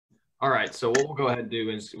All right, so what we'll go ahead and do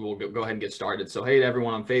is we'll go ahead and get started. So hey to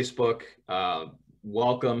everyone on Facebook,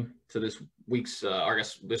 welcome to this week's, I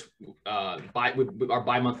guess this our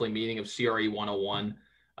bi-monthly meeting of CRE 101.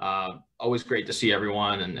 Always great to see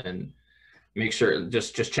everyone and make sure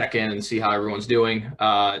just check in and see how everyone's doing.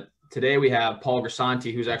 Today we have Paul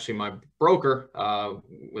Grisanti, who's actually my broker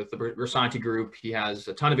with the Grisanti Group. He has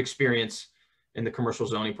a ton of experience in the commercial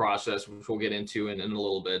zoning process, which we'll get into in a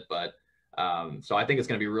little bit, but so I think it's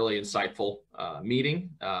going to be a really insightful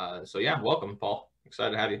meeting. So yeah, welcome, Paul.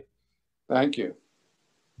 Excited to have you. Thank you.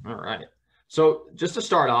 All right. So just to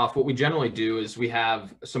start off, what we generally do is we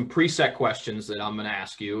have some preset questions that I'm going to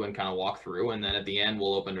ask you and kind of walk through, and then at the end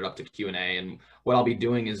we'll open it up to Q&A. And what I'll be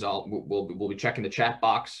doing is we'll be checking the chat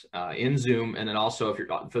box in Zoom, and then also if you're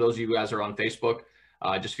for those of you guys who are on Facebook,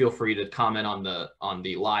 just feel free to comment on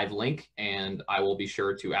the live link, and I will be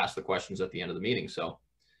sure to ask the questions at the end of the meeting. So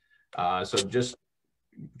just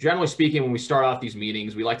generally speaking, when we start off these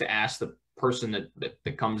meetings, we like to ask the person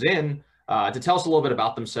that comes in to tell us a little bit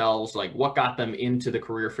about themselves, like what got them into the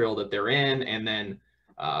career field that they're in, and then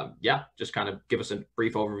yeah, just kind of give us a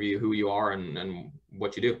brief overview of who you are and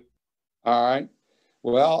what you do. All right.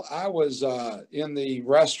 Well, I was in the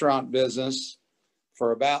restaurant business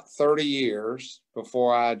for about 30 years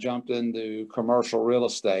before I jumped into commercial real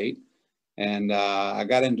estate, and I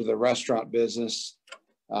got into the restaurant business.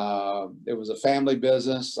 It was a family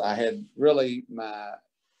business. I had really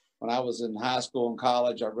when I was in high school and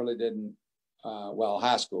college, I really didn't,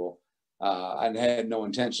 high school, I had no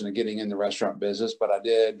intention of getting in the restaurant business, but I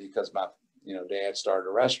did because my, dad started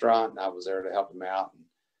a restaurant and I was there to help him out.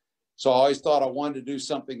 So I always thought I wanted to do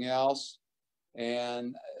something else.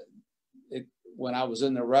 And when I was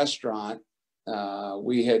in the restaurant,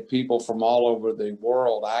 we had people from all over the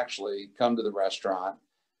world actually come to the restaurant.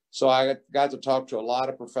 So I got to talk to a lot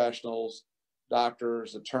of professionals,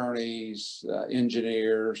 doctors, attorneys,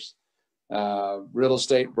 engineers, real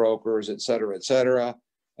estate brokers, et cetera, et cetera.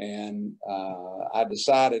 And I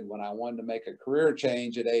decided when I wanted to make a career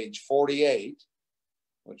change at age 48,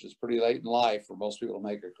 which is pretty late in life for most people to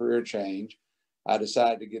make a career change, I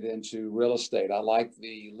decided to get into real estate. I like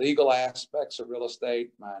the legal aspects of real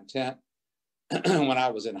estate. My intent when I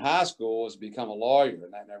was in high school was to become a lawyer,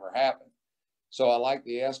 and that never happened. So I like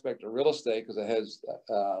the aspect of real estate because it has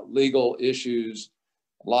legal issues,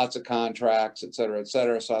 lots of contracts, et cetera, et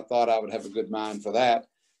cetera. So I thought I would have a good mind for that.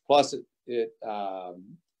 Plus, it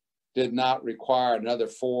did not require another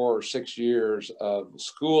 4 or 6 years of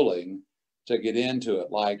schooling to get into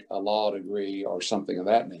it, like a law degree or something of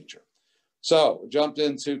that nature. So jumped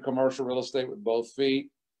into commercial real estate with both feet.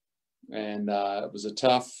 And it was a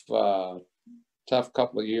tough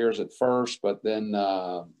couple of years at first, but then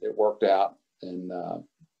it worked out. And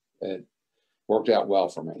it worked out well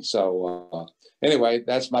for me. So anyway,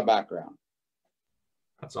 that's my background.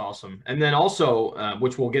 That's awesome. And then also,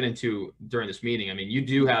 which we'll get into during this meeting, I mean, you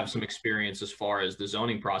do have some experience as far as the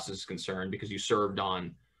zoning process is concerned because you served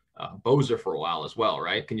on Bozer for a while as well,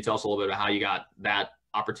 right? Can you tell us a little bit about how you got that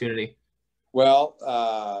opportunity? Well,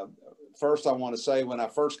 first I want to say when I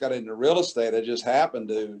first got into real estate, I just happened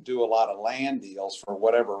to do a lot of land deals for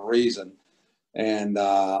whatever reason. And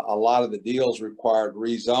a lot of the deals required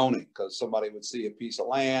rezoning because somebody would see a piece of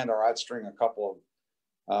land, or I'd string a couple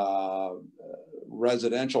of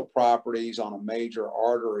residential properties on a major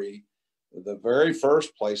artery. The very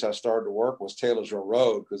first place I started to work was Taylorsville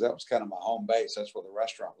Road because that was kind of my home base. That's where the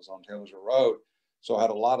restaurant was, on Taylorsville Road. So I had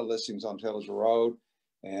a lot of listings on Taylorsville Road.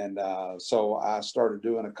 And so I started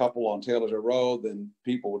doing a couple on Taylorsville Road. Then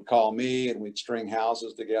people would call me and we'd string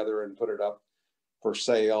houses together and put it up for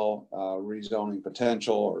sale, rezoning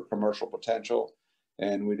potential or commercial potential.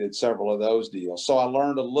 And we did several of those deals. So I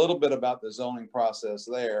learned a little bit about the zoning process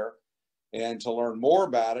there. And to learn more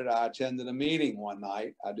about it, I attended a meeting one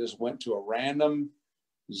night. I just went to a random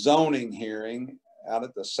zoning hearing out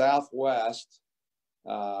at the Southwest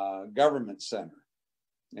Government Center.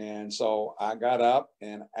 And so I got up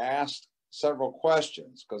and asked several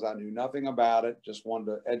questions because I knew nothing about it, just wanted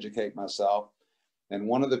to educate myself. And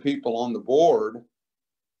one of the people on the board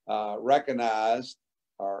recognized,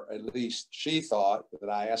 or at least she thought, that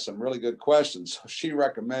I asked some really good questions. So she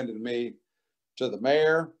recommended me to the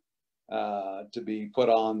mayor to be put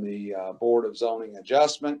on the Board of Zoning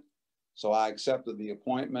Adjustment. So I accepted the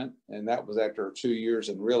appointment, and that was after 2 years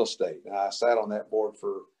in real estate. I sat on that board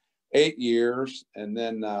for 8 years, and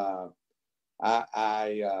then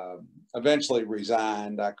I eventually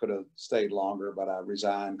resigned. I could have stayed longer, but I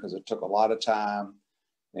resigned because it took a lot of time.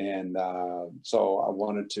 And so I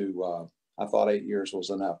wanted to, I thought 8 years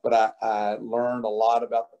was enough, but I learned a lot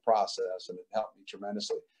about the process and it helped me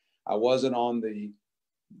tremendously. I wasn't on the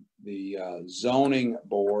the zoning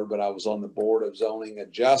board, but I was on the board of zoning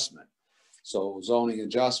adjustment. So zoning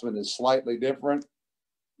adjustment is slightly different,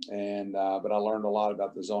 and but I learned a lot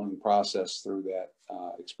about the zoning process through that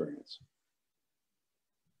experience.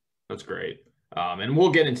 That's great. And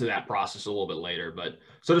we'll get into that process a little bit later. But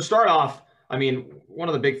so to start off, I mean, one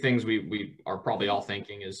of the big things we are probably all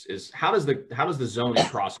thinking is how does the zoning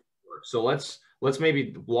process work? So let's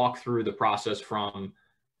maybe walk through the process from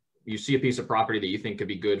you see a piece of property that you think could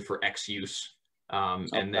be good for X use,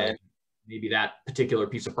 and then maybe that particular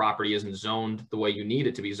piece of property isn't zoned the way you need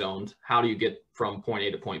it to be zoned. How do you get from point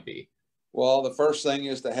A to point B? Well, the first thing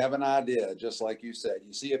is to have an idea, just like you said.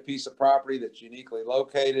 You see a piece of property that's uniquely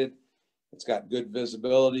located, it's got good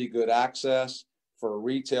visibility, good access for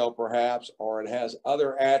retail perhaps, or it has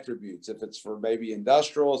other attributes. If it's for maybe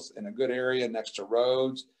industrial, it's in a good area next to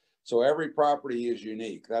roads. So every property is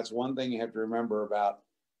unique. That's one thing you have to remember about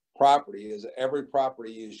property, is every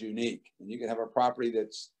property is unique. And you can have a property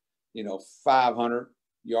that's, 500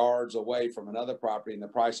 yards away from another property and the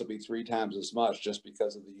price will be 3 times as much just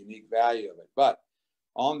because of the unique value of it. But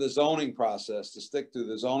on the zoning process, to stick to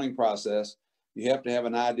the zoning process, you have to have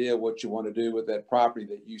an idea what you want to do with that property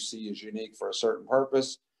that you see as unique for a certain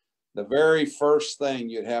purpose. The very first thing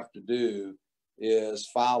you'd have to do is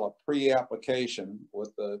file a pre-application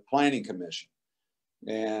with the Planning Commission.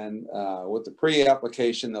 And with the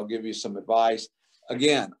pre-application, they'll give you some advice.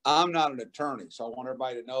 Again, I'm not an attorney, so I want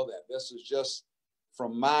everybody to know that. This is just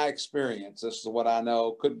from my experience. This is what I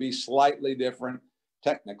know. Could be slightly different.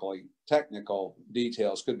 Technical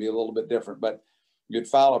details could be a little bit different, but you'd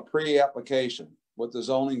file a pre-application with the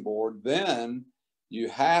zoning board. Then you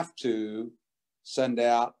have to send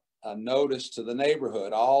out a notice to the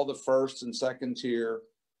neighborhood, all the first and second tier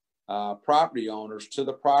property owners, to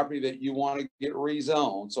the property that you want to get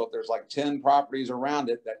rezoned. So if there's like 10 properties around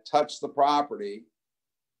it that touch the property,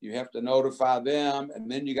 you have to notify them, and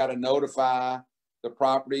then you got to notify the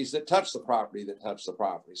properties that touch the property that touch the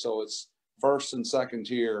property. So it's first and second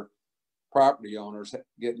tier property owners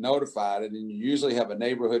get notified, and then you usually have a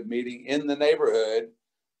neighborhood meeting in the neighborhood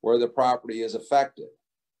where the property is affected.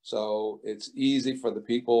 So it's easy for the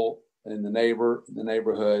people in the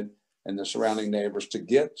neighborhood and the surrounding neighbors to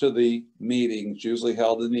get to the meetings, usually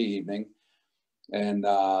held in the evening. And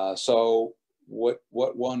so what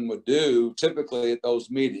one would do typically at those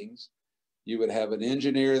meetings, you would have an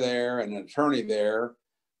engineer there and an attorney there.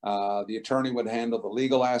 The attorney would handle the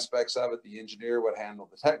legal aspects of it. The engineer would handle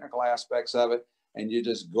the technical aspects of it. And you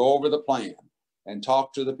just go over the plan and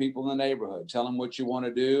talk to the people in the neighborhood, tell them what you want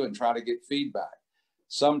to do and try to get feedback.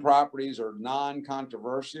 Some properties are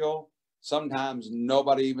non-controversial. Sometimes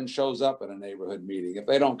nobody even shows up at a neighborhood meeting. If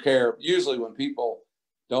they don't care, usually when people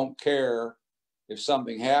don't care if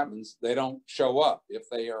something happens, they don't show up. If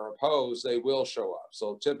they are opposed, they will show up.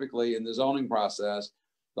 So typically in the zoning process,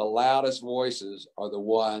 the loudest voices are the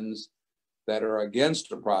ones that are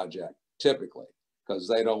against a project, typically, because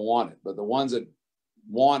they don't want it. But the ones that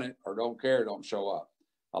want it or don't care don't show up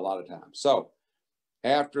a lot of times. So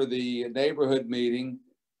after the neighborhood meeting,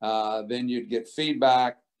 then you'd get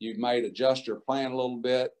feedback. You might adjust your plan a little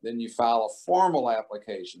bit. Then you file a formal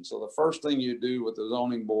application. So the first thing you do with the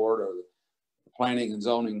zoning board or the planning and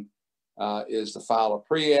zoning is to file a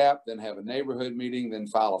pre-app, then have a neighborhood meeting, then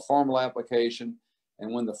file a formal application.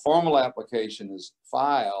 And when the formal application is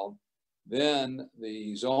filed, then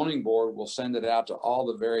the zoning board will send it out to all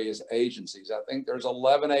the various agencies. I think there's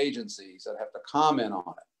 11 agencies that have to comment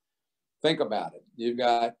on it. Think about it. You've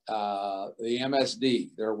got the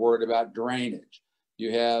MSD, they're worried about drainage.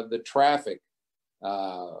 You have the traffic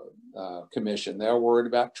commission, they're worried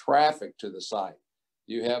about traffic to the site.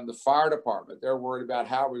 You have the fire department, they're worried about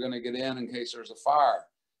how we're going to get in case there's a fire.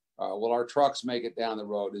 Will our trucks make it down the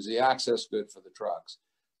road? Is the access good for the trucks?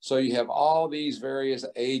 So you have all these various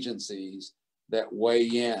agencies that weigh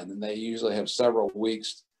in, and they usually have several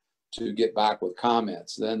weeks to get back with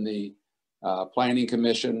comments. Then the planning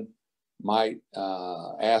commission might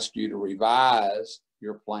ask you to revise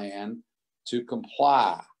your plan to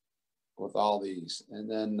comply with all these. And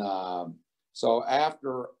then, so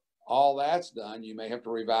after all that's done, you may have to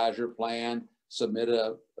revise your plan, submit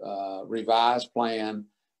a revised plan,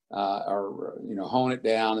 or hone it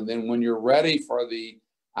down. And then when you're ready for the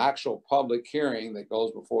actual public hearing that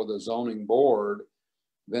goes before the zoning board,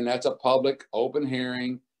 then that's a public open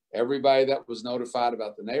hearing. Everybody that was notified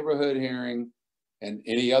about the neighborhood hearing and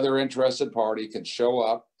any other interested party can show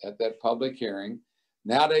up at that public hearing.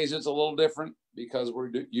 Nowadays, it's a little different because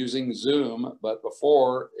we're using Zoom, but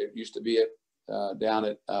before it used to be at down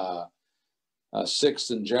at 6th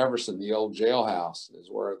and Jefferson, the old jailhouse is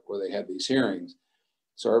where they had these hearings.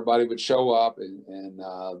 So everybody would show up, and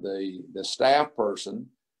the staff person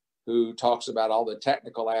who talks about all the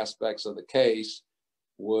technical aspects of the case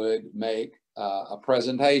would make a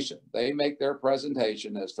presentation. They make their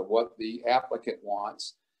presentation as to what the applicant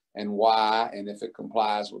wants and why, and if it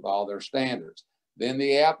complies with all their standards. Then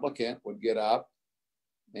the applicant would get up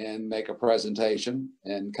and make a presentation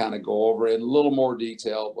and kind of go over in a little more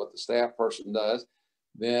detail what the staff person does.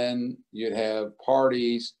 Then you'd have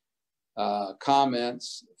parties,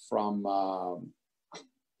 comments from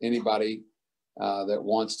anybody that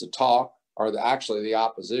wants to talk, or actually the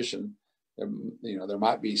opposition. There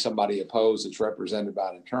might be somebody opposed that's represented by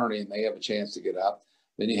an attorney, and they have a chance to get up.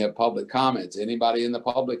 Then you have public comments. Anybody in the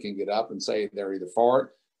public can get up and say they're either for it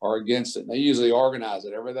or against it. And they usually organize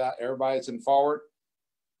it. Everybody that's in forward,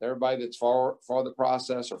 everybody that's for the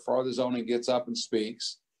process or for the zoning gets up and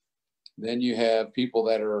speaks. Then you have people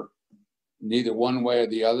that are neither one way or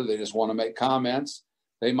the other. They just want to make comments.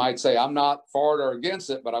 They might say, I'm not for it or against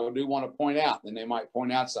it, but I do want to point out. Then they might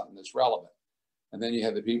point out something that's relevant. And then you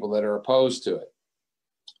have the people that are opposed to it.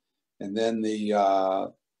 And then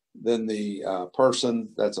the person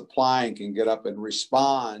that's applying can get up and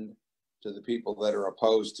respond to the people that are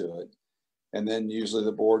opposed to it. And then usually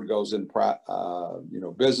the board goes in,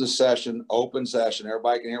 business session, open session.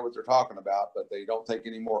 Everybody can hear what they're talking about, but they don't take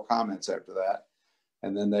any more comments after that.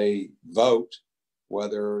 And then they vote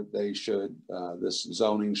whether they should, this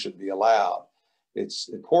zoning should be allowed. It's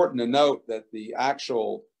important to note that the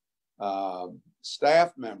actual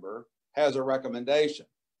staff member has a recommendation.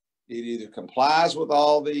 It either complies with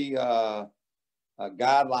all the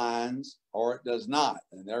guidelines or it does not.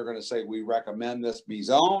 And they're going to say, we recommend this be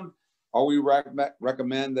zoned, or we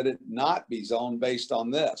recommend that it not be zoned based on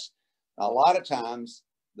this. Now, a lot of times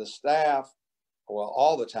the staff, well,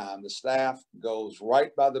 all the time, the staff goes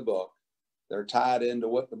right by the book. They're tied into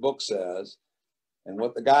what the book says and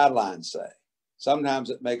what the guidelines say. Sometimes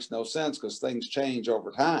it makes no sense because things change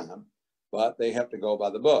over time, but they have to go by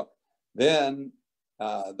the book. Then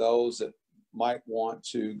those that might want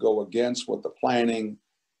to go against what the planning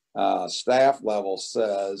staff level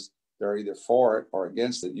says, they're either for it or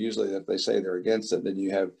against it. Usually if they say they're against it, then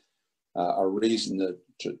you have a reason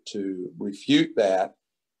to refute that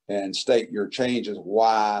and state your changes,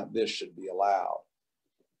 why this should be allowed.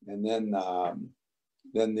 And then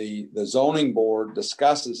the zoning board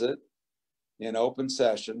discusses it in open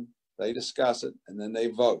session. They discuss it and then they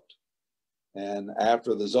vote. And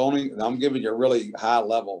after the zoning, and I'm giving you a really high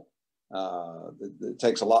level, it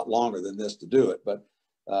takes a lot longer than this to do it, but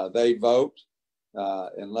they vote.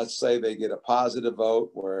 And let's say they get a positive vote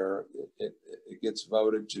where it gets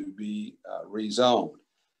voted to be rezoned.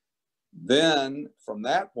 Then from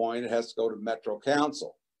that point, it has to go to Metro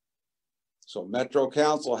Council. So Metro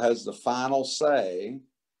Council has the final say,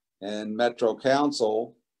 and Metro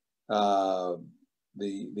Council,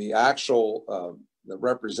 the actual the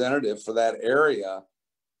representative for that area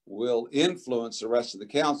will influence the rest of the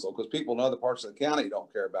council, because people in other parts of the county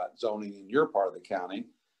don't care about zoning in your part of the county.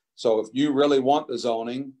 So if you really want the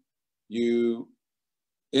zoning, you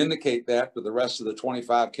indicate that to the rest of the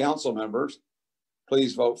 25 council members,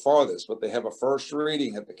 please vote for this. But they have a first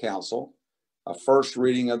reading at the council, a first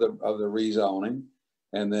reading of the rezoning,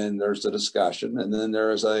 and then there's the discussion, and then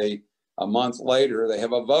there is a month later they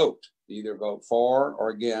have a vote, either vote for or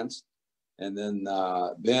against, and then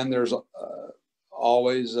there's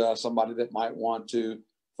always somebody that might want to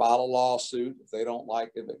file a lawsuit if they don't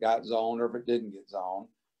like if it got zoned or if it didn't get zoned.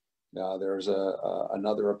 There's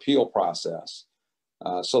another appeal process.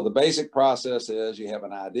 So the basic process is you have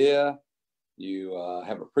an idea, you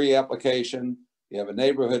have a pre-application, you have a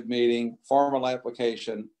neighborhood meeting, formal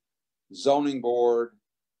application, zoning board,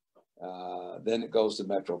 then it goes to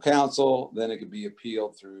Metro Council, then it can be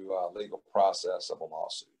appealed through legal process of a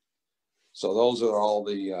lawsuit. So those are all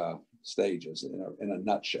the stages in a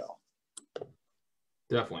nutshell.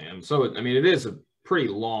 Definitely. And so, I mean, it is a pretty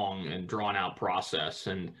long and drawn out process.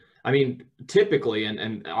 And I mean, typically,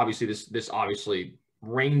 and obviously this obviously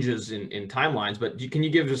ranges in timelines, but can you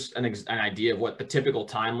give us an idea of what the typical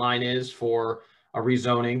timeline is for a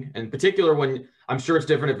rezoning? In particular, when I'm sure it's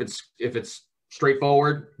different if it's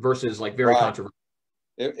straightforward versus like very controversial.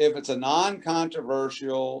 If it's a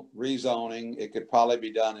non-controversial rezoning, it could probably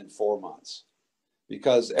be done in 4 months,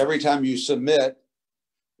 because every time you submit,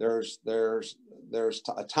 there's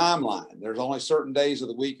a timeline. There's only certain days of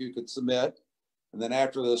the week you could submit. And then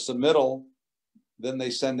after the submittal, then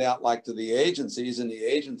they send out like to the agencies, and the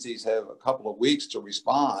agencies have a couple of weeks to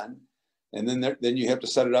respond. And then you have to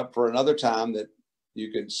set it up for another time that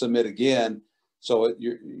you could submit again. So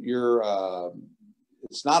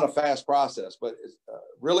it's not a fast process, but it's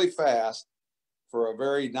really fast for a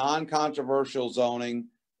very non-controversial zoning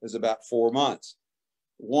is about 4 months.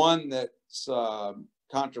 One that's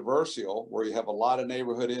controversial, where you have a lot of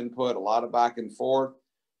neighborhood input, a lot of back and forth,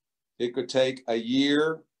 it could take a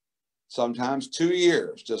year, sometimes 2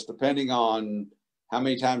 years, just depending on how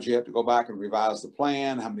many times you have to go back and revise the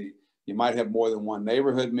plan, how many, you might have more than one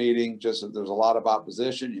neighborhood meeting. Just if there's a lot of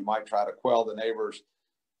opposition, you might try to quell the neighbors'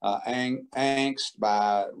 angst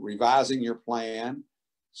by revising your plan.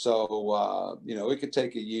 So, you know, it could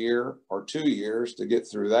take a year or 2 years to get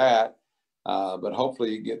through that, but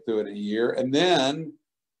hopefully you get through it in a year. And then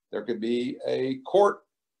there could be a court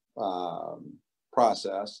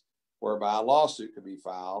process whereby a lawsuit could be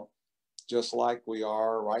filed, just like we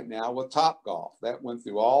are right now with Topgolf. That went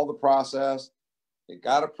through all the process. It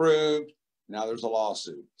got approved. Now there's a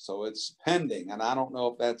lawsuit. So it's pending. And I don't know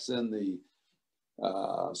if that's in the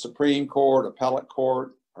Supreme Court, appellate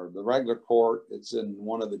court, or the regular court. It's in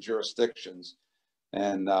one of the jurisdictions.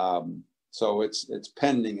 And so it's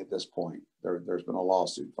pending at this point. There's been a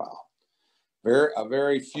lawsuit filed. A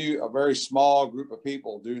very small group of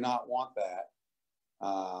people do not want that.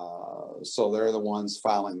 So they're the ones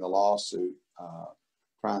filing the lawsuit,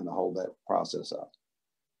 trying to hold that process up.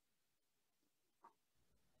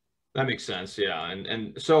 That makes sense. Yeah.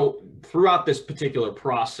 And so throughout this particular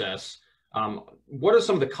process, what are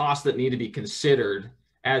some of the costs that need to be considered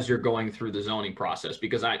as you're going through the zoning process?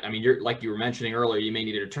 Because I mean, you're, like you were mentioning earlier, you may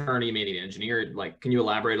need an attorney, you may need an engineer. Like, can you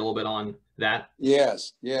elaborate a little bit on that?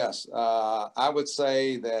 Yes. I would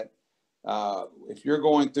say that if you're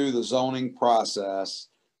going through the zoning process,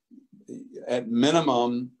 at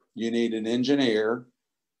minimum, you need an engineer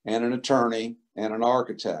and an attorney and an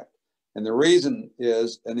architect. And the reason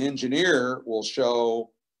is an engineer will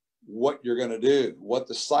show what you're going to do, what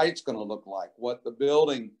the site's going to look like, what the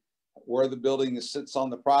building, where the building sits on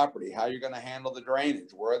the property, how you're going to handle the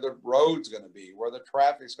drainage, where the road's going to be, where the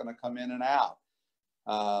traffic's going to come in and out.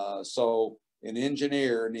 So an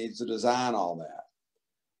engineer needs to design all that.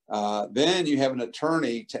 Then you have an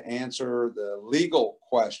attorney to answer the legal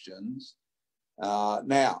questions.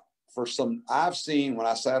 Now, for some, I've seen when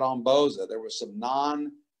I sat on BOZA, there was some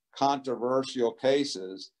non-controversial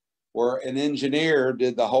cases where an engineer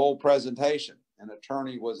did the whole presentation. An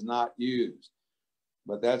attorney was not used,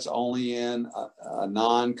 but that's only in a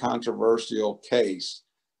non-controversial case.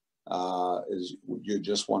 Is you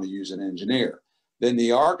just want to use an engineer. Then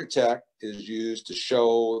the architect is used to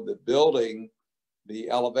show the building, the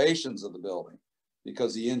elevations of the building,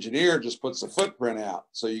 because the engineer just puts the footprint out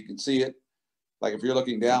so you can see it. Like if you're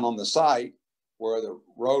looking down on the site where the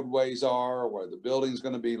roadways are, where the building's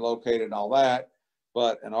going to be located and all that.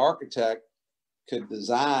 But an architect could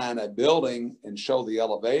design a building and show the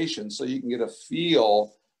elevation so you can get a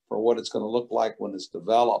feel for what it's going to look like when it's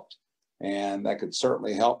developed. And that could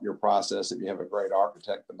certainly help your process if you have a great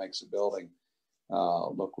architect that makes a building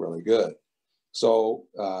look really good. So,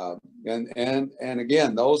 and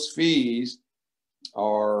again, those fees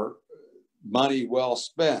are money well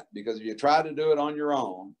spent, because if you try to do it on your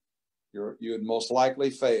own, you would most likely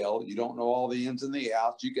fail. You don't know all the ins and the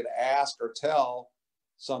outs. You could ask or tell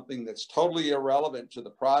something that's totally irrelevant to the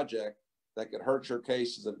project that could hurt your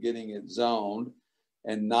cases of getting it zoned,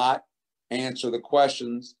 and not answer the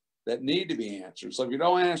questions that need to be answered. So if you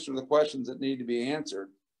don't answer the questions that need to be answered,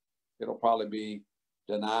 it'll probably be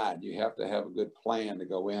denied. You have to have a good plan to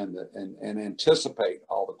go in and anticipate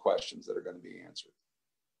all the questions that are going to be answered.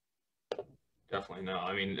 Definitely. No,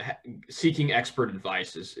 I mean, seeking expert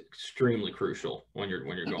advice is extremely crucial when you're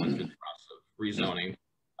going through the process of rezoning.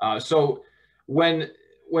 So when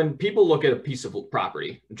people look at a piece of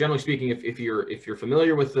property, generally speaking, if you're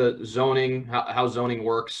familiar with the zoning, how zoning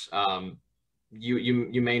works,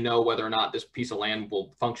 you may know whether or not this piece of land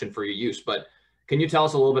will function for your use. But can you tell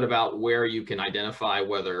us a little bit about where you can identify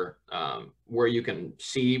whether where you can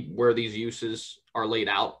see where these uses are laid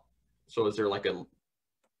out? So is there like a...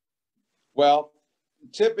 Well,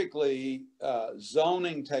 typically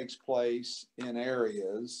zoning takes place in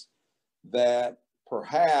areas that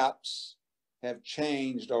perhaps have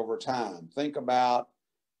changed over time. Think about,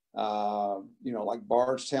 like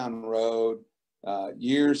Bardstown Road.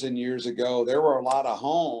 Years and years ago, there were a lot of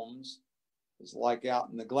homes. It's like out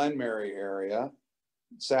in the Glenmary area,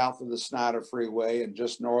 south of the Snyder Freeway and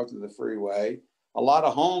just north of the freeway. A lot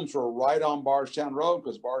of homes were right on Bardstown Road,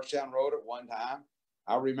 because Bardstown Road at one time,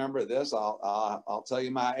 I remember this, I'll tell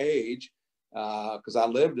you my age, because I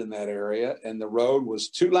lived in that area, and the road was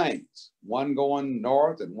 2 lanes, one going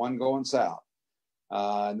north and one going south.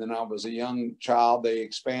 And then I was a young child, they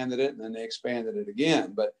expanded it, and then they expanded it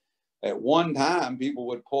again. But at one time, people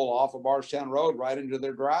would pull off of Bardstown Road right into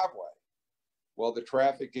their driveway. Well, the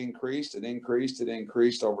traffic increased and increased and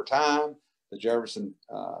increased over time. The Jefferson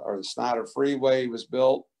or the Snyder Freeway was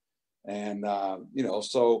built. And,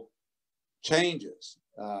 so changes.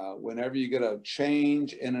 Whenever you get a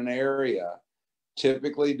change in an area,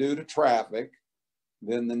 typically due to traffic,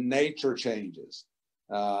 then the nature changes.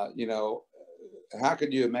 How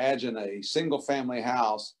could you imagine a single family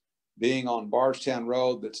house being on Bardstown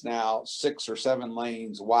Road that's now 6 or 7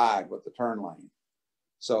 lanes wide with the turn lane?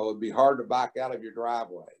 So it'd be hard to back out of your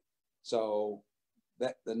driveway. So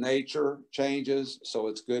that the nature changes. So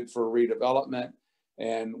it's good for redevelopment.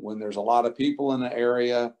 And when there's a lot of people in the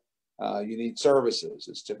area, you need services.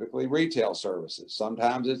 It's typically retail services.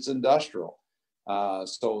 Sometimes it's industrial.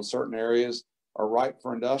 So certain areas are ripe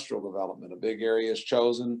for industrial development. A big area is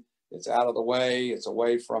chosen. It's out of the way. It's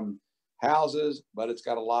away from houses, but it's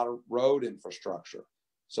got a lot of road infrastructure.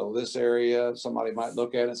 So this area, somebody might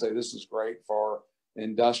look at it and say, this is great for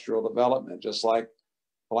industrial development, just like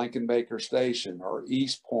Blankenbaker Station or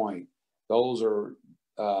East Point. Those are,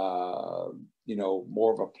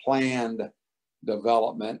 more of a planned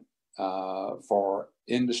development for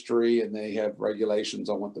industry, and they have regulations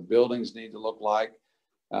on what the buildings need to look like.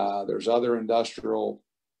 There's other industrial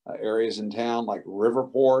areas in town like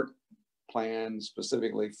Riverport, planned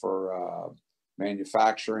specifically for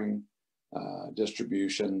manufacturing,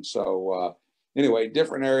 distribution. So anyway,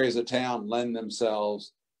 different areas of town lend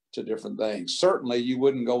themselves to different things. Certainly you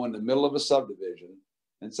wouldn't go in the middle of a subdivision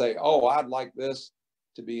and say, oh, I'd like this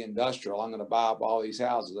to be industrial. I'm going to buy up all these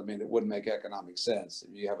houses. I mean, it wouldn't make economic sense. If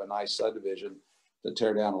you have a nice subdivision to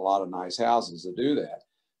tear down a lot of nice houses to do that.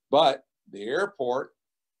 But the airport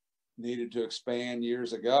needed to expand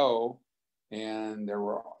years ago, and there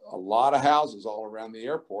were a lot of houses all around the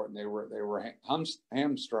airport, and they were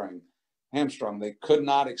hamstrung. They could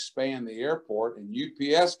not expand the airport, and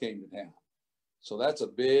UPS came to town. So that's a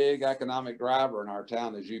big economic driver in our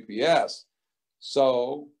town is UPS.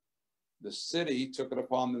 So the city took it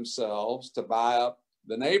upon themselves to buy up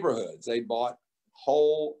the neighborhoods. They bought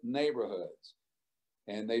whole neighborhoods,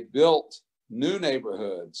 and they built new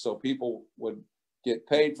neighborhoods so people would get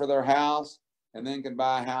paid for their house and then can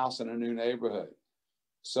buy a house in a new neighborhood.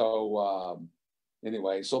 So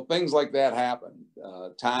anyway, so things like that happen.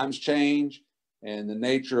 Times change, and the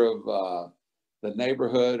nature of the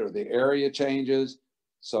neighborhood or the area changes.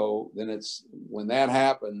 So then when that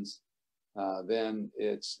happens, then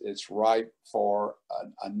it's ripe for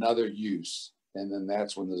another use. And then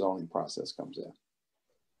that's when the zoning process comes in.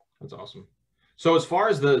 That's awesome. So as far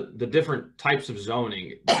as the different types of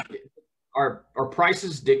zoning, are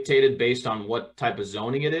prices dictated based on what type of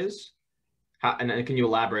zoning it is? And can you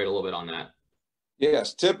elaborate a little bit on that?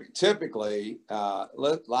 Yes, typically, I'm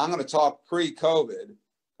going to talk pre-COVID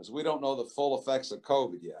because we don't know the full effects of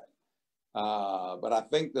COVID yet. But I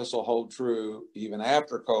think this will hold true even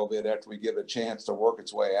after COVID, after we give it a chance to work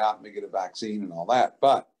its way out and we get a vaccine and all that.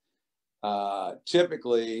 But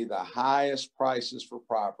typically, the highest prices for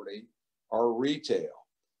property are retail,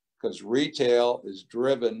 because retail is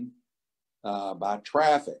driven by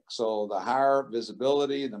traffic. So the higher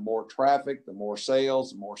visibility, the more traffic, the more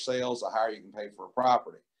sales, the higher you can pay for a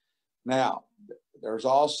property. Now, there's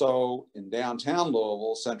also in downtown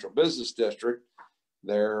Louisville, Central Business District,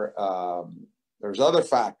 there's other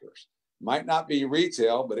factors. Might not be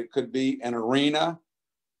retail, but it could be an arena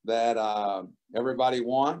that everybody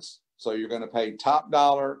wants. So you're going to pay top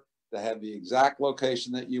dollar to have the exact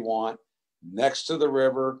location that you want next to the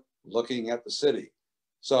river, looking at the city.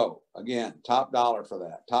 So again, top dollar for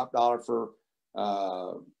that, top dollar for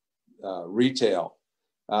retail.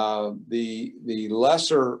 The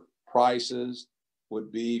lesser prices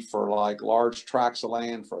would be for like large tracts of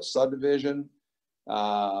land for a subdivision.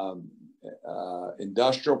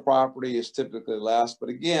 Industrial property is typically less, but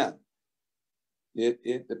again,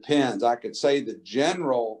 it depends. I could say the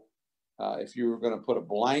general, if you were going to put a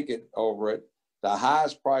blanket over it, the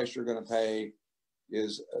highest price you're going to pay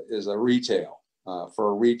is a retail. For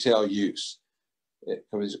a retail use,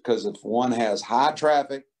 because if one has high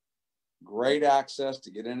traffic, great access to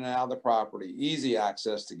get in and out of the property, easy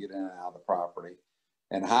access to get in and out of the property,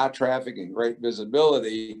 and high traffic and great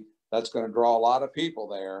visibility, that's going to draw a lot of people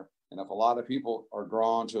there. And if a lot of people are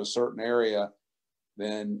drawn to a certain area,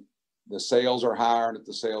 then the sales are higher. And if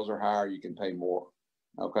the sales are higher, you can pay more,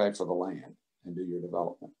 okay, for the land and do your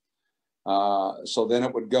development. So then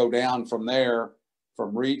it would go down from there,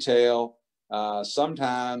 from retail.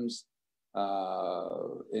 Sometimes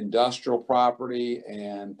industrial property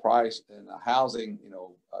and price and housing,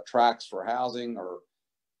 tracts for housing are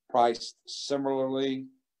priced similarly,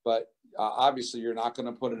 but obviously you're not going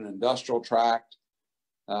to put an industrial tract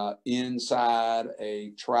inside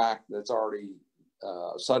a tract that's already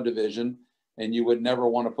subdivision, and you would never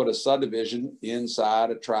want to put a subdivision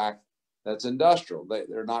inside a tract that's industrial.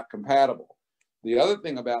 They're not compatible. The other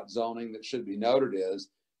thing about zoning that should be noted is,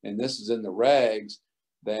 and this is in the regs,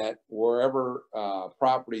 that wherever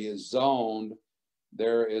property is zoned,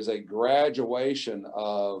 there is a graduation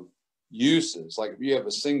of uses. Like if you have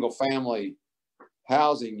a single family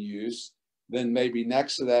housing use, then maybe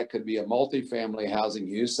next to that could be a multifamily housing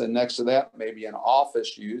use, and next to that maybe an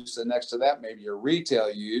office use, and next to that maybe a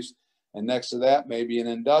retail use, and next to that maybe an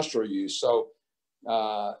industrial use. So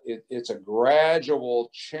it's a gradual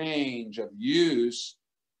change of use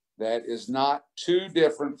that is not too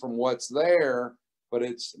different from what's there, but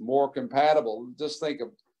it's more compatible. Just think of,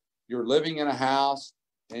 you're living in a house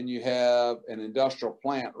and you have an industrial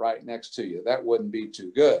plant right next to you. That wouldn't be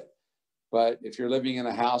too good. But if you're living in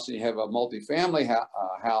a house and you have a multifamily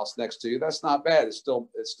house next to you, that's not bad. It's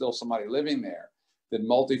still somebody living there. Then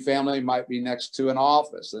multifamily might be next to an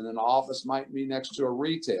office, and then the office might be next to a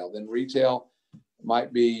retail. Then retail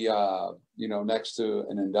might be next to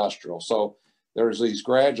an industrial. So there's these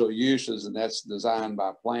gradual uses, and that's designed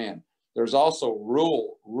by plan. There's also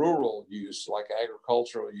rural use, like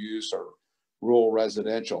agricultural use or rural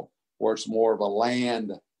residential, where it's more of a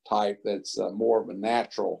land type that's more of a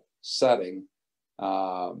natural setting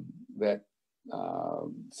that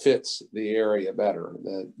fits the area better.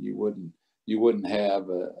 That you wouldn't have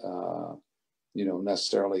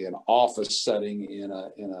necessarily an office setting in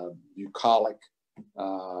a bucolic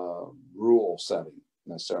rural setting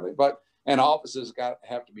necessarily. And offices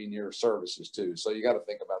have to be near services too. So you got to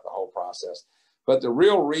think about the whole process. But the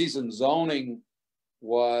real reason zoning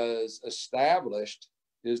was established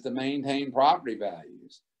is to maintain property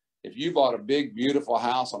values. If you bought a big, beautiful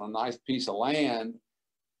house on a nice piece of land,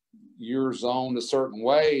 you're zoned a certain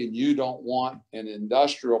way, and you don't want an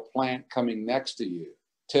industrial plant coming next to you,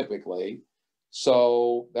 typically.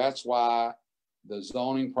 So that's why the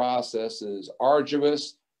zoning process is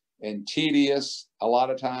arduous and tedious a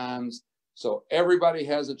lot of times. So everybody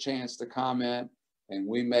has a chance to comment, and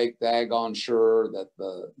we make daggone sure that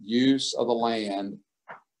the use of the land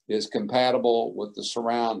is compatible with the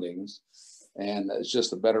surroundings, and it's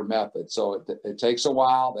just a better method. So it takes a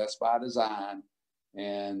while. That's by design,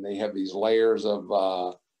 and they have these layers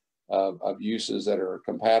of uses that are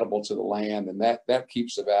compatible to the land, and that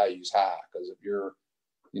keeps the values high. Because if you're,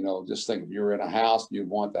 just think if you're in a house, you'd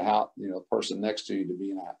want the house, person next to you to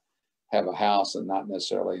be have a house and not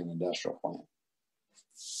necessarily an industrial plant.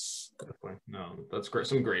 Definitely. No, that's great.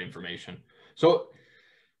 Some great information. So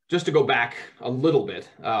just to go back a little bit,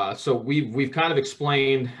 so we've kind of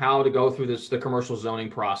explained how to go through the commercial zoning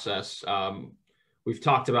process. We've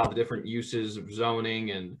talked about the different uses of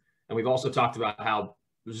zoning, and we've also talked about how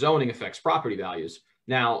zoning affects property values.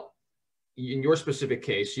 Now, in your specific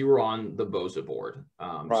case, you were on the BOZA board.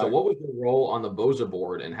 Right. So what was your role on the BOZA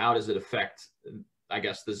board, and how does it affect, I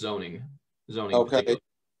guess, the zoning? Okay.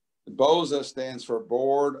 BOZA stands for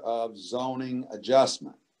Board of Zoning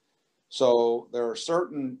Adjustment. So there are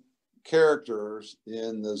certain characters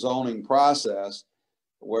in the zoning process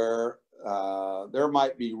where there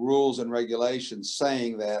might be rules and regulations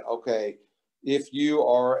saying that, okay, if you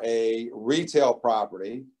are a retail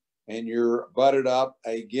property and you're butted up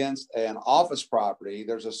against an office property,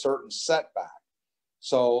 there's a certain setback.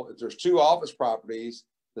 So if there's two office properties,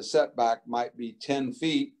 the setback might be 10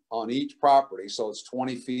 feet on each property. So it's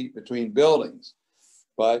 20 feet between buildings.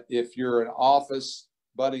 But if you're an office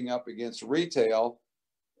butting up against retail,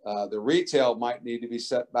 the retail might need to be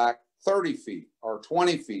set back 30 feet or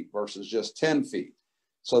 20 feet versus just 10 feet.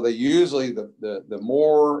 So they usually,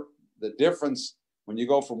 the difference when you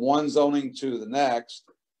go from one zoning to the next,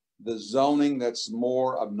 the zoning that's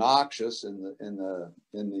more obnoxious in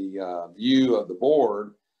the view of the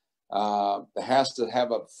board has to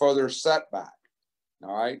have a further setback.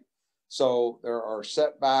 All right. So there are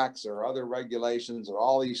setbacks, there are other regulations, there are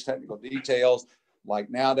all these technical details. Like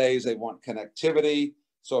nowadays, they want connectivity.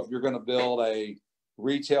 So if you're going to build a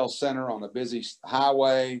retail center on a busy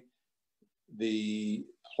highway, the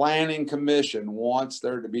planning commission wants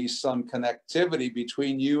there to be some connectivity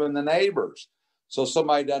between you and the neighbors. So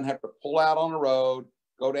somebody doesn't have to pull out on the road,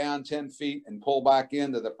 go down 10 feet and pull back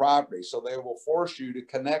into the property. So they will force you to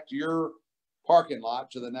connect your parking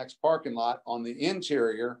lot to the next parking lot on the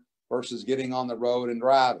interior versus getting on the road and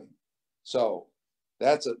driving. So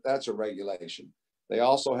that's a regulation. They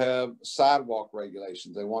also have sidewalk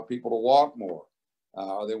regulations. They want people to walk more.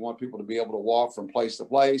 They want people to be able to walk from place to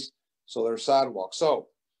place. So there's sidewalks. So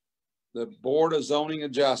the Board of Zoning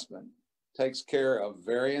Adjustment takes care of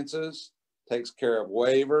variances, takes care of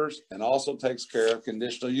waivers, and also takes care of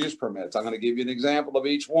conditional use permits. I'm going to give you an example of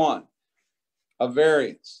each one. A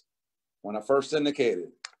variance, when I first indicated,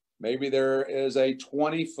 maybe there is a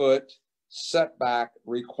 20-foot setback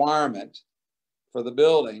requirement for the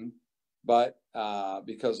building, but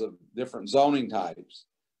because of different zoning types.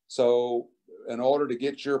 So in order to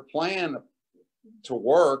get your plan to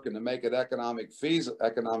work and to make it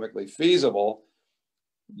economically feasible,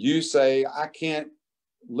 you say, I can't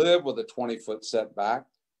live with a 20-foot setback.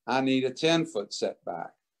 I need a 10-foot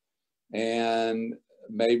setback. And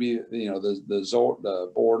maybe, you know,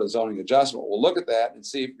 the Board of Zoning Adjustment will look at that and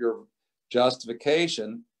see if your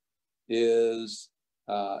justification is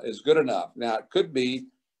good enough. Now, it could be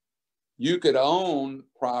you could own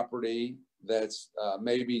property that's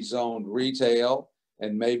maybe zoned retail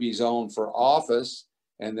and maybe zoned for office,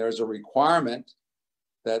 and there's a requirement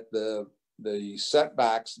that the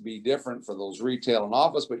setbacks be different for those retail and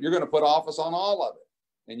office, but you're going to put office on all of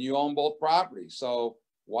it, and you own both properties. So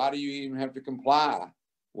why do you even have to comply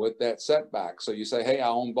with that setback? So you say, hey, I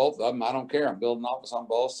own both of them. I don't care. I'm building office on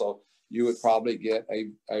both. So you would probably get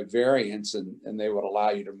a variance, and they would allow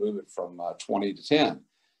you to move it from 20 to 10.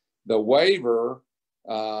 The waiver,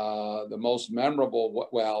 the most memorable,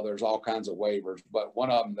 well, there's all kinds of waivers, but one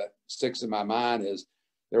of them that sticks in my mind is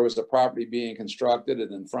there was a property being constructed,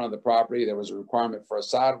 and in front of the property, there was a requirement for a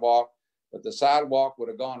sidewalk, but the sidewalk would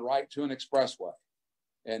have gone right to an expressway.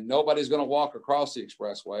 And nobody's going to walk across the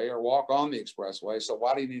expressway or walk on the expressway. So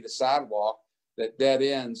why do you need a sidewalk that dead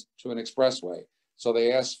ends to an expressway? So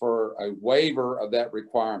they asked for a waiver of that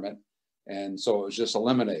requirement. And so it was just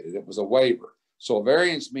eliminated. It was a waiver. So a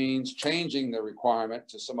variance means changing the requirement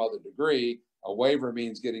to some other degree. A waiver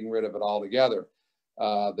means getting rid of it altogether.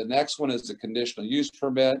 The next one is the conditional use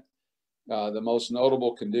permit. The most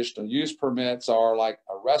notable conditional use permits are like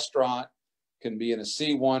a restaurant can be in a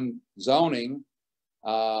C1 zoning,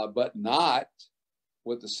 but not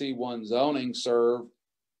with the C1 zoning serve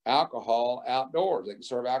alcohol outdoors. They can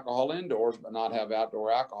serve alcohol indoors, but not have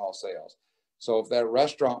outdoor alcohol sales. So if that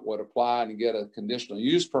restaurant would apply and get a conditional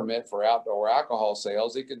use permit for outdoor alcohol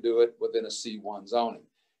sales, it could do it within a C1 zoning.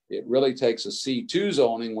 It really takes a C2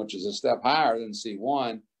 zoning, which is a step higher than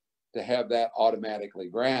C1, to have that automatically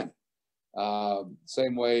granted.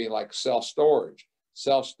 Same way like self-storage.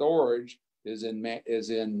 Self-storage is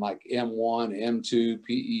in like M1, M2,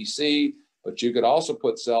 PEC, but you could also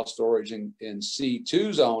put self-storage in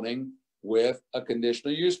C2 zoning with a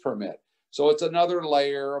conditional use permit. So it's another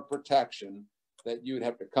layer of protection that you would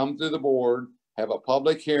have to come through the board, have a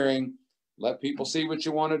public hearing, let people see what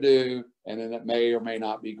you want to do, and then it may or may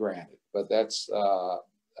not be granted. But that's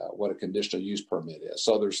what a conditional use permit is.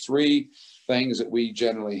 So there's three things that we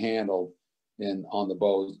generally handle on the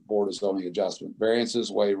Board of Zoning Adjustment: variances,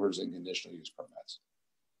 waivers, and conditional use permits.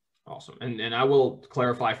 Awesome. And I will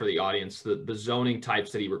clarify for the audience, the zoning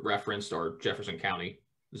types that he referenced are Jefferson County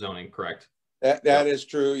zoning, correct? That is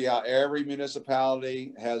true. Yeah, every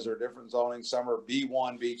municipality has their different zoning. Some are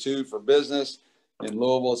B1, B2 for business. In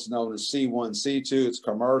Louisville, it's known as C1, C2. It's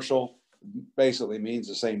commercial. Basically means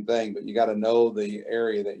the same thing, but you got to know the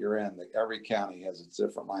area that you're in. Every county has its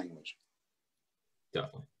different language.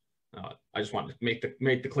 Definitely. I just wanted to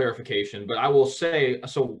make the clarification, but I will say,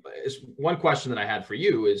 so one question that I had for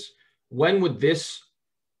you is, when would this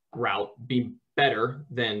route be better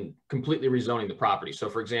than completely rezoning the property? So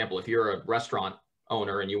for example, if you're a restaurant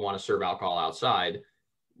owner and you want to serve alcohol outside,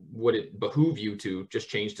 would it behoove you to just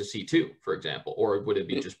change to C2, for example, or would it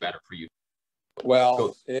be just better for you?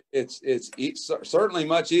 Well, it's certainly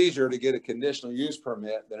much easier to get a conditional use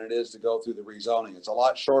permit than it is to go through the rezoning. It's a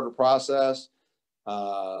lot shorter process.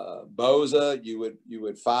 BOZA, you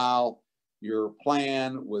would file your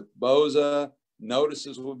plan with BOZA.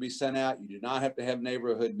 Notices will be sent out. You do not have to have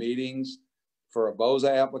neighborhood meetings for a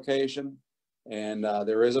BOZA application, and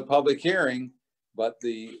there is a public hearing, but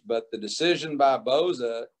the decision by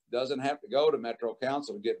BOZA doesn't have to go to Metro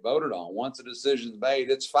Council to get voted on. Once the decision's made,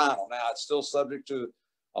 it's final. Now, it's still subject to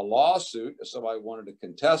a lawsuit if somebody wanted to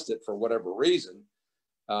contest it for whatever reason,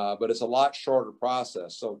 but it's a lot shorter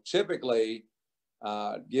process. So typically,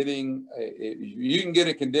 you can get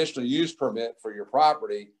a conditional use permit for your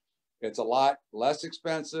property. It's a lot less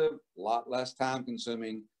expensive, a lot less time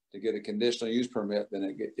consuming to get a conditional use permit than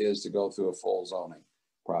it is to go through a full zoning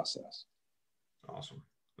process. Awesome.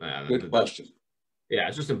 Good question. Yeah,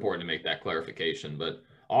 it's just important to make that clarification, but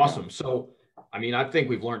awesome. Yeah. So, I mean, I think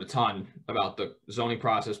we've learned a ton about the zoning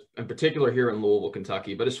process, in particular here in Louisville,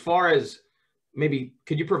 Kentucky. But as far as maybe,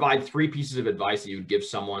 could you provide 3 pieces of advice that you would give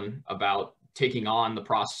someone about taking on the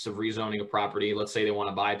process of rezoning a property. Let's say they want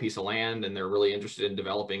to buy a piece of land and they're really interested in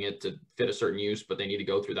developing it to fit a certain use, but they need to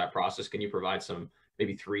go through that process. Can you provide some,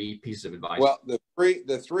 maybe 3 pieces of advice? Well,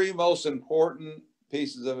 the three most important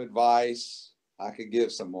pieces of advice I could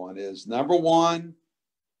give someone is, number one,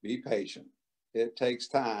 be patient. It takes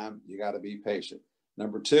time. You got to be patient.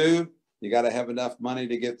 Number two, you got to have enough money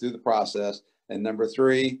to get through the process. And number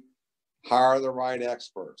three, hire the right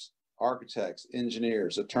experts, architects,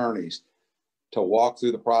 engineers, attorneys to walk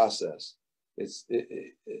through the process.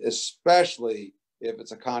 Especially if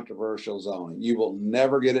it's a controversial zoning. You will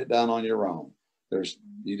never get it done on your own.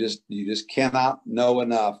 You just cannot know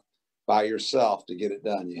enough by yourself to get it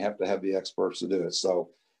done. You have to have the experts to do it.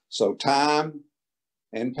 So time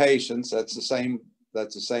and patience, that's the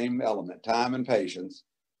same element. Time and patience,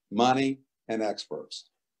 money and experts.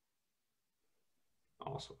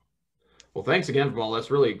 Awesome. Well, thanks again for all.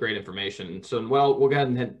 That's really great information. So, well, we'll go ahead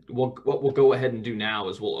and what we'll go ahead and do now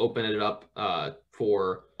is we'll open it up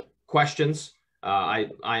for questions. I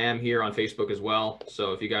am here on Facebook as well.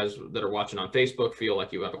 So if you guys that are watching on Facebook feel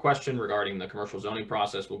like you have a question regarding the commercial zoning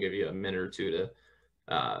process, we'll give you a minute or two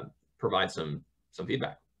to provide some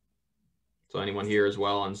feedback. So anyone here as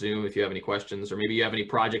well on Zoom, if you have any questions, or maybe you have any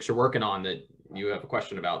projects you're working on that you have a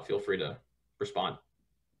question about, feel free to respond.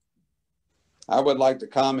 I would like to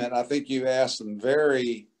comment. I think you asked some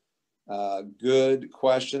very good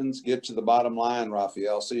questions. Get to the bottom line,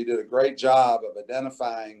 Raphael. So you did a great job of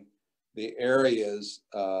identifying the areas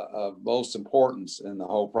of most importance in the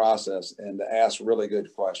whole process and to ask really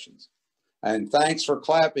good questions. And thanks for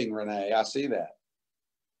clapping, Renee. I see that.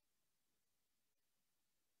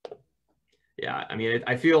 Yeah, I mean,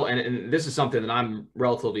 I feel, and this is something that I'm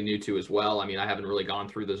relatively new to as well. I mean, I haven't really gone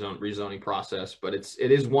through the rezoning process, but it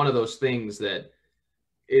is one of those things that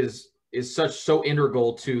is so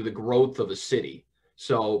integral to the growth of a city.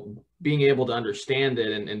 So being able to understand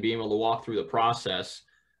it and being able to walk through the process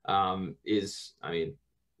is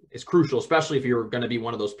crucial, especially if you're going to be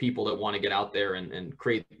one of those people that want to get out there and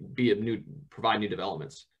provide new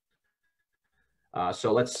developments.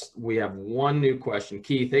 So we have one new question.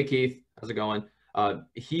 Keith, hey Keith, how's it going? Paul,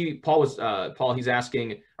 he's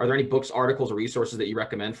asking, are there any books, articles, or resources that you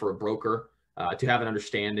recommend for a broker to have an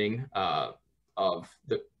understanding of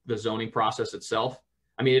the zoning process itself?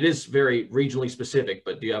 I mean, it is very regionally specific,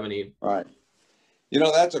 but do you have any? Right.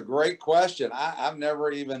 That's a great question. I've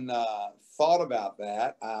never even thought about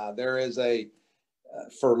that. There is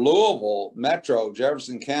for Louisville Metro,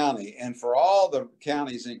 Jefferson County, and for all the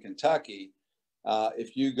counties in Kentucky,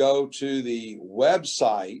 if you go to the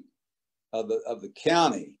website of the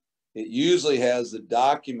county, it usually has the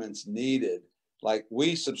documents needed. Like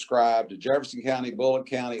we subscribe to Jefferson County, Bullitt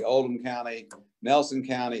County, Oldham County, Nelson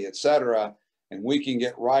County, et cetera. And we can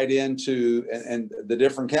get right into, and the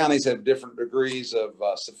different counties have different degrees of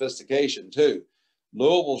sophistication too.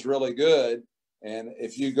 Louisville's really good. And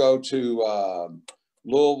if you go to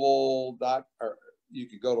you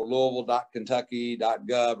could go to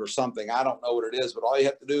louisville.kentucky.gov or something. I don't know what it is, but all you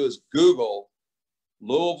have to do is Google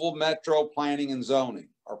Louisville Metro Planning and Zoning,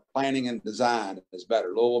 or Planning and Design is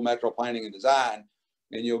better. Louisville Metro Planning and Design,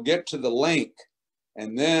 and you'll get to the link,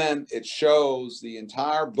 and then it shows the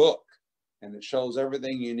entire book, and it shows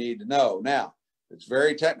everything you need to know. Now, it's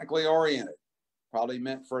very technically oriented, probably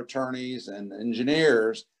meant for attorneys and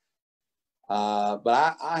engineers.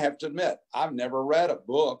 But I have to admit, I've never read a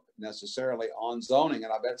book necessarily on zoning,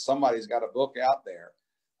 and I bet somebody's got a book out there.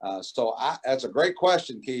 So that's a great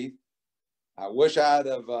question, Keith. I wish I'd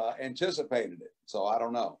have anticipated it. So I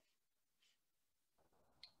don't know.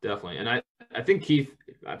 Definitely. And I think Keith,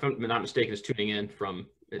 if I'm not mistaken, is tuning in from,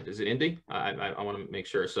 is it Indy? I want to make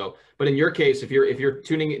sure. So, but in your case, if you're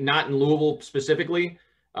tuning in, not in Louisville specifically,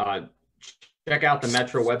 check out the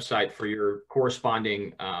Metro website for your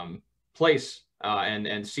corresponding place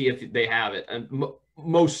and see if they have it. And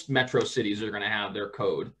most metro cities are going to have their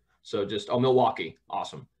code. So Milwaukee.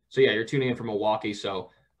 Awesome. So yeah, you're tuning in from Milwaukee. So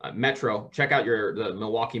Metro, check out the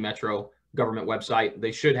Milwaukee Metro government website.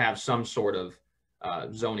 They should have some sort of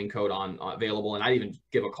zoning code available. And I'd even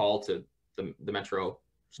give a call to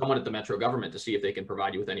someone at the Metro government to see if they can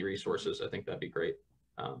provide you with any resources. I think that'd be great.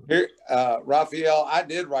 Here, Raphael, I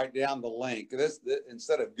did write down the link. This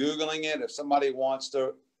instead of Googling it, if somebody wants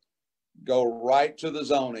to go right to the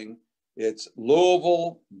zoning, it's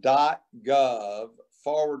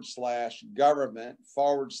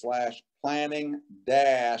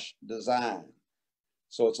louisville.gov/government/planning-design.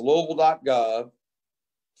 So it's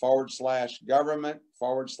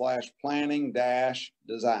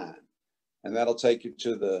louisville.gov/government/planning-design. And that'll take you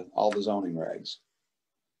to all the zoning regs.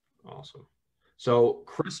 Awesome. So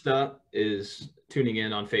Krista is tuning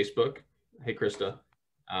in on Facebook. Hey, Krista.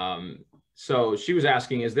 So she was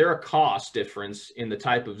asking, is there a cost difference in the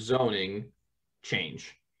type of zoning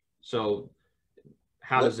change? So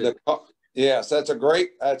how does it? Yes, that's a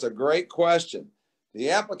great question. The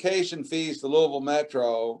application fees to Louisville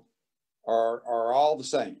Metro are all the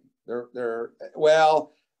same.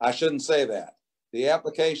 Well, I shouldn't say that. The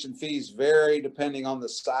application fees vary depending on the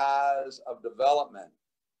size of development.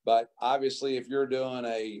 But obviously, if you're doing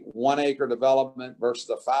a 1 acre development versus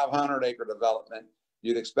a 500 acre development,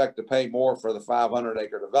 you'd expect to pay more for the 500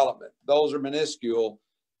 acre development. Those are minuscule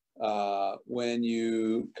when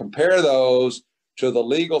you compare those to the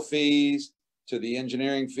legal fees, to the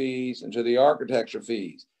engineering fees, and to the architecture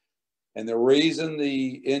fees. And the reason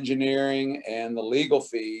the engineering and the legal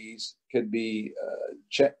fees could be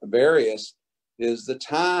various is the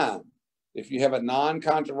time. If you have a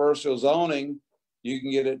non-controversial zoning, you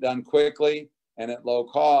can get it done quickly and at low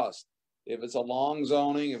cost. If it's a long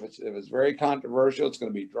zoning, if it's very controversial, it's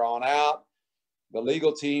going to be drawn out. The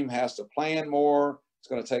legal team has to plan more. It's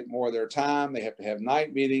going to take more of their time. They have to have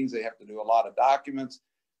night meetings. They have to do a lot of documents.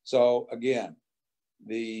 So again,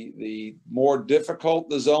 the more difficult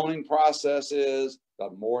the zoning process is, the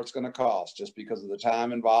more it's going to cost, just because of the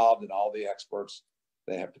time involved and all the experts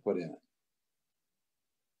they have to put in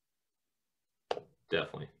it.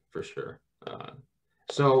 Definitely, for sure.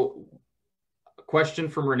 So a question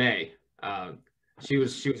from Renee. She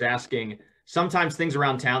was asking, sometimes things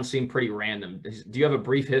around town seem pretty random. Do you have a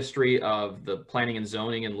brief history of the planning and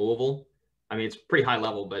zoning in Louisville? I mean, it's pretty high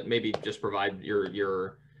level, but maybe just provide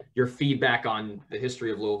your feedback on the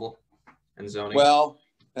history of Louisville and zoning. Well,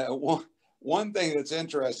 one thing that's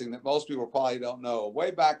interesting that most people probably don't know,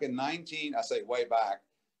 way back in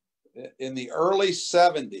in the early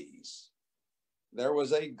 70s, there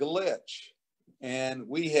was a glitch and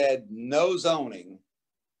we had no zoning.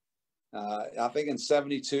 I think in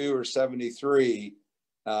 72 or 73,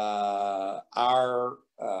 our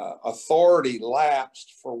authority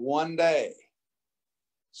lapsed for 1 day.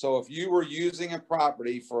 So if you were using a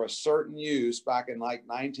property for a certain use back in like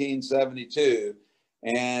 1972,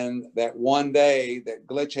 and that 1 day that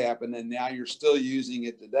glitch happened, and now you're still using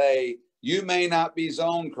it today, you may not be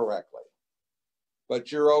zoned correctly,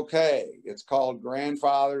 but you're okay. It's called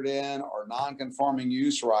grandfathered in or non-conforming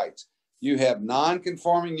use rights. You have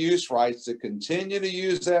non-conforming use rights to continue to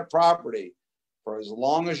use that property for as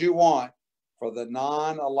long as you want for the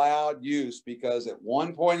non-allowed use, because at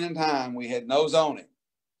one point in time we had no zoning.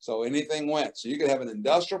 So anything went. So you could have an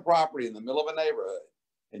industrial property in the middle of a neighborhood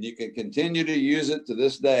and you can continue to use it to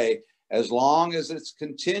this day as long as it's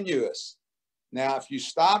continuous. Now, if you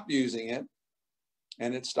stop using it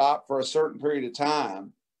and it stopped for a certain period of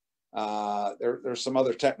time, there's some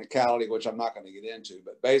other technicality which I'm not going to get into,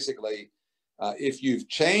 but basically, if you've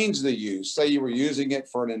changed the use, say you were using it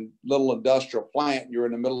for a little industrial plant, you're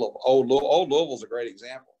in the middle of Old Louisville's a great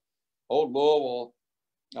example. Old Louisville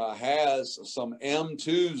has some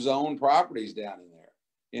M2 zone properties down in there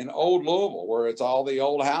in Old Louisville, where it's all the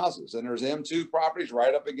old houses, and there's M2 properties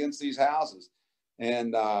right up against these houses,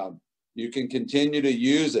 and you can continue to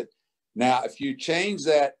use it. Now, if you change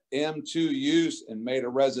that M2 use and made a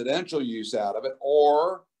residential use out of it,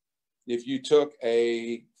 or if you took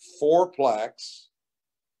a fourplex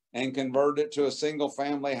and converted it to a single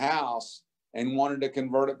family house and wanted to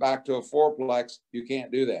convert it back to a fourplex, you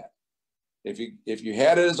can't do that. If you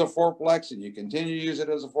had it as a fourplex and you continue to use it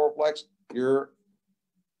as a fourplex, you're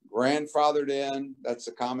grandfathered in, that's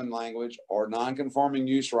the common language, or non-conforming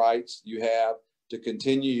use rights you have to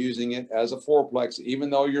continue using it as a fourplex, even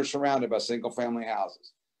though you're surrounded by single family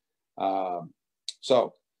houses.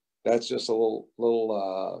 So that's just a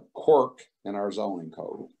little quirk in our zoning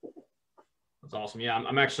code. That's awesome. Yeah,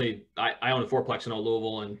 I'm actually, I own a fourplex in Old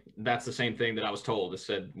Louisville, and that's the same thing that I was told. It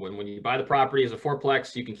said when you buy the property as a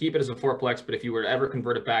fourplex, you can keep it as a fourplex, but if you were to ever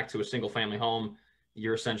convert it back to a single family home,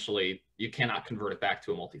 you cannot convert it back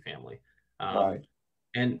to a multifamily. Right.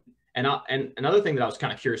 And another thing that I was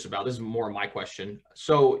kind of curious about, this is more of my question.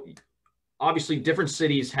 So obviously different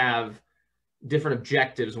cities have different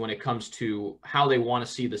objectives when it comes to how they want to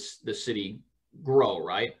see the city grow,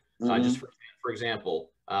 right? Mm-hmm. Just for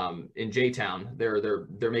example, in J-Town,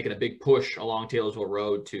 they're making a big push along Taylorsville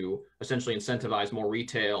Road to essentially incentivize more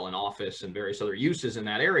retail and office and various other uses in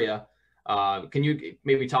that area. Can you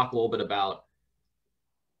maybe talk a little bit about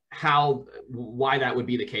why that would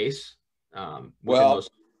be the case?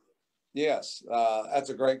 Yes, that's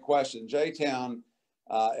a great question. J-Town,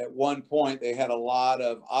 at one point, they had a lot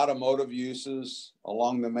of automotive uses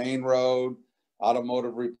along the main road,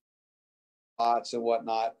 automotive lots and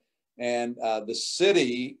whatnot. And the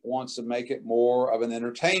city wants to make it more of an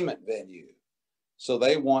entertainment venue. So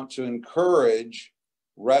they want to encourage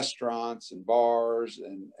restaurants and bars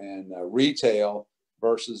and retail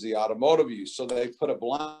versus the automotive use. So they put a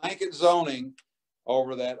blanket zoning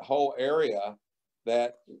over that whole area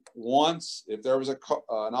that once, if there was an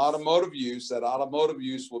automotive use, that automotive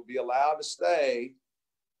use would be allowed to stay.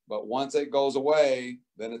 But once it goes away,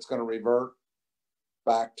 then it's going to revert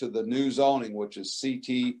back to the new zoning, which is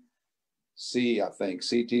CTC, I think,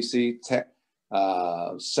 CTC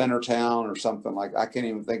Centertown or something like, I can't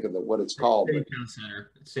even think of what it's called. City Town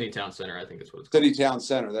Center. City Town Center, I think is what it's called. City Town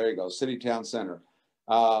Center. There you go. City Town Center.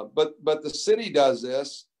 But the city does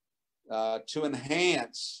this to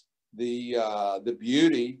enhance the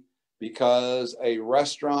beauty, because a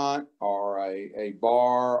restaurant or a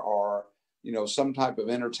bar or, you know, some type of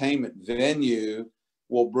entertainment venue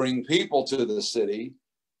will bring people to the city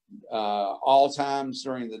all times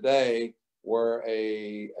during the day, where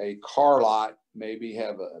a car lot maybe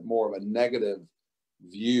have more of a negative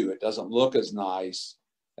view. It doesn't look as nice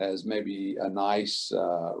as maybe a nice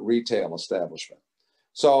retail establishment.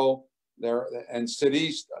 So there, and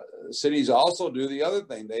cities also do the other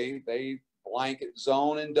thing. They blanket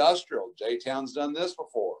zone industrial. J-Town's done this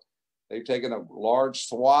before. They've taken a large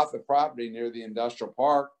swath of property near the industrial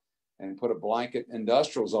park and put a blanket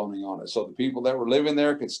industrial zoning on it. So the people that were living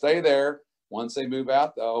there could stay there. Once they move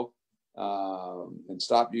out, though, and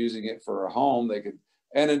stop using it for a home, they could,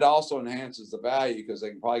 and it also enhances the value because they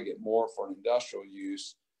can probably get more for an industrial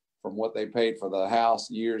use from what they paid for the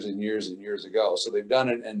house years and years and years ago. So they've done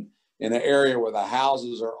it in an area where the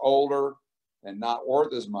houses are older and not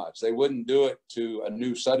worth as much. They wouldn't do it to a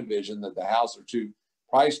new subdivision that the house are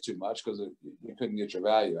priced too much, because you couldn't get your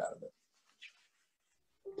value out of it.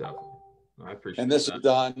 Definitely. I appreciate and this that. is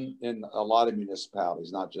done in a lot of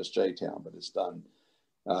municipalities, not just J-Town, but it's done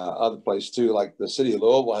other places too. Like the city of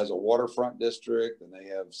Louisville has a waterfront district, and they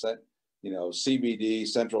have CBD,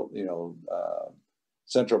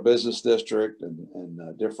 central business district,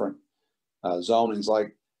 and different zonings.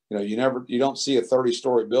 Like, you don't see a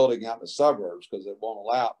 30-story building out in the suburbs because it won't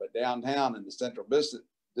allow it. But downtown in the central business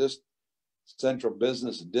district,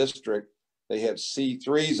 they have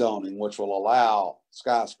C3 zoning, which will allow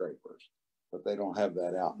skyscrapers, but they don't have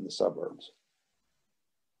that out in the suburbs.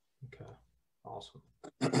 Okay, awesome.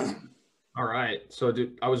 All right. So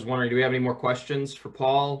I was wondering, do we have any more questions for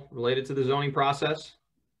Paul related to the zoning process?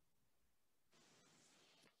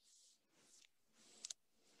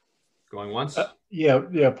 Going once?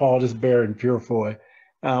 Yeah, Paul, this is Barry in Purefoy.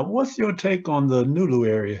 What's your take on the Nulu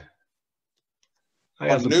area?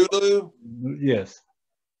 Nulu? Yes.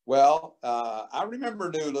 Well, I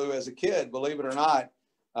remember Nulu as a kid, believe it or not.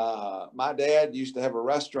 My dad used to have a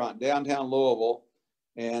restaurant downtown Louisville,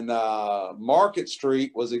 and Market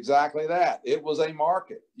Street was exactly that. It was a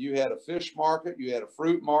market. You had a fish market, you had a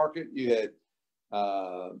fruit market, you had,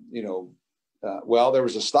 there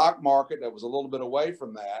was a stock market that was a little bit away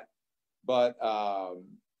from that. But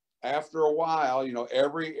after a while,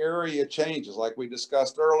 every area changes, like we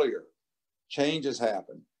discussed earlier. Changes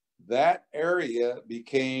happen. That area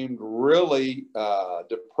became really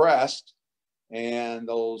depressed, and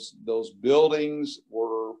those buildings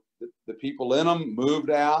were, the people in them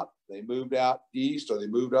moved out. They moved out east, or they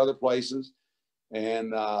moved other places,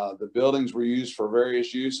 and the buildings were used for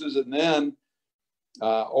various uses. And then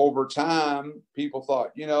over time, people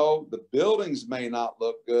thought, the buildings may not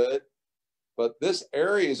look good, but this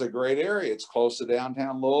area is a great area. It's close to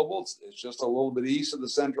downtown Louisville. It's just a little bit east of the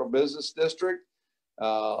central business district.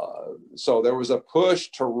 So there was a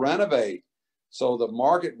push to renovate. So the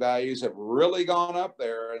market values have really gone up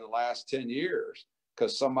there in the last 10 years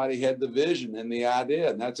because somebody had the vision and the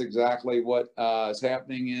idea. And that's exactly what is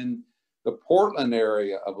happening in the Portland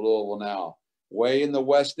area of Louisville now, way in the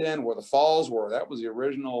West End where the falls were. That was the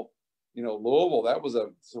original, Louisville. That was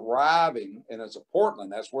a thriving, and it's a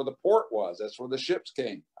Portland. That's where the port was. That's where the ships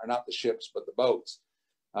came, or not the ships, but the boats.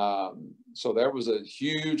 So there was a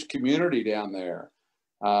huge community down there.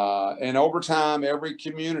 And over time, every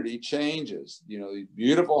community changes. These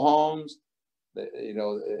beautiful homes,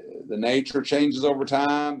 the nature changes over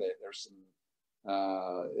time. There's some,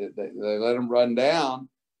 they let them run down,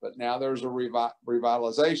 but now there's a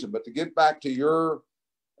revitalization. But to get back to your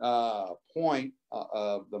point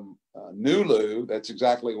of the Nulu, that's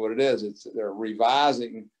exactly what it is. They're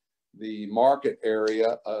revising the market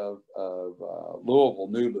area of Louisville,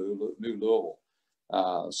 New Louisville.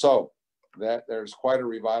 So that there's quite a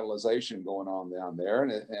revitalization going on down there,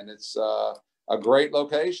 and it's a great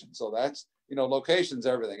location. So that's, location's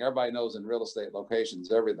everything. Everybody knows in real estate, location's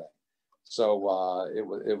everything. So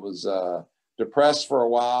it was depressed for a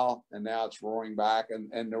while, and now it's roaring back.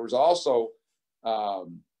 And there was also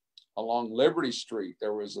along Liberty Street.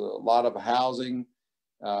 There was a lot of housing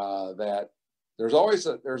that there's always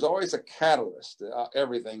a catalyst,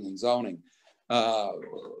 everything in zoning.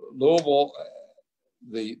 Louisville,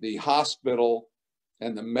 the hospital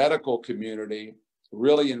and the medical community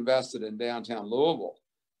really invested in downtown Louisville,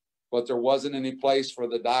 but there wasn't any place for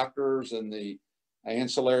the doctors and the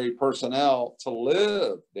ancillary personnel to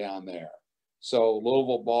live down there. So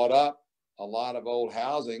Louisville bought up a lot of old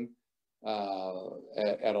housing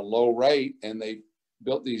at a low rate, and they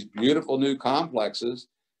built these beautiful new complexes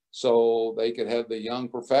so they could have the young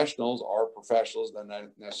professionals, or professionals, they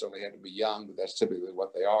don't necessarily have to be young, but that's typically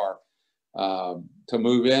what they are, to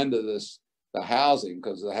move into the housing,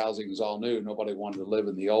 because the housing is all new. Nobody wanted to live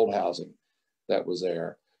in the old housing that was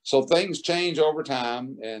there. So things change over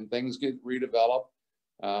time and things get redeveloped.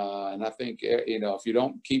 And I think, if you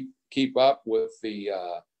don't keep up with the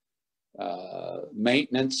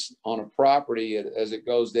maintenance on a property, as it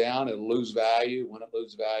goes down, it'll lose value. When it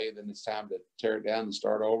loses value, then it's time to tear it down and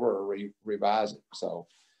start over or revise it. So,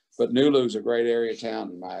 but Nulu's a great area of town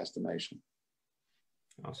in my estimation.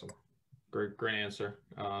 Awesome. Great answer.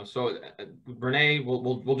 So Renee,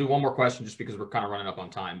 we'll do one more question just because we're kind of running up on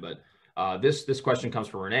time, but this question comes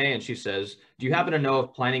from Renee, and she says, do you happen to know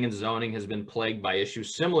if planning and zoning has been plagued by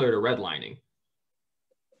issues similar to redlining?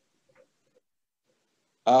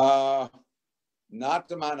 Not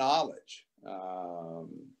to my knowledge.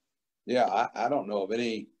 Yeah, I don't know of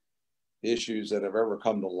any issues that have ever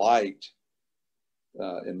come to light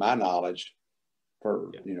in my knowledge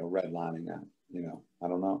for, redlining. I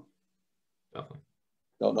don't know. Definitely.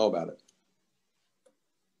 Don't know about it.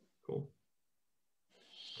 Cool.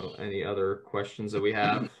 So any other questions that we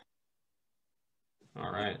have?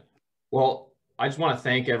 All right. Well, I just want to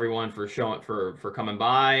thank everyone for coming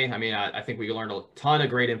by. I mean, I think we learned a ton of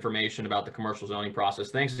great information about the commercial zoning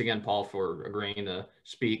process. Thanks again, Paul, for agreeing to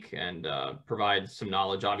speak and provide some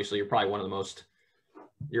knowledge. Obviously, you're probably one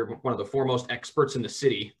of the foremost experts in the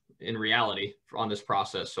city in reality on this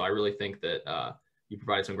process. So I really think that you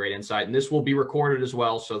provided some great insight, and this will be recorded as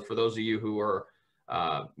well. So for those of you who are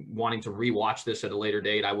wanting to rewatch this at a later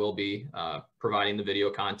date, I will be providing the video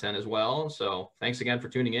content as well. So thanks again for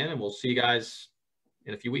tuning in, and we'll see you guys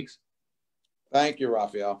in a few weeks. Thank you,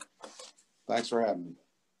 Raphael. Thanks for having me.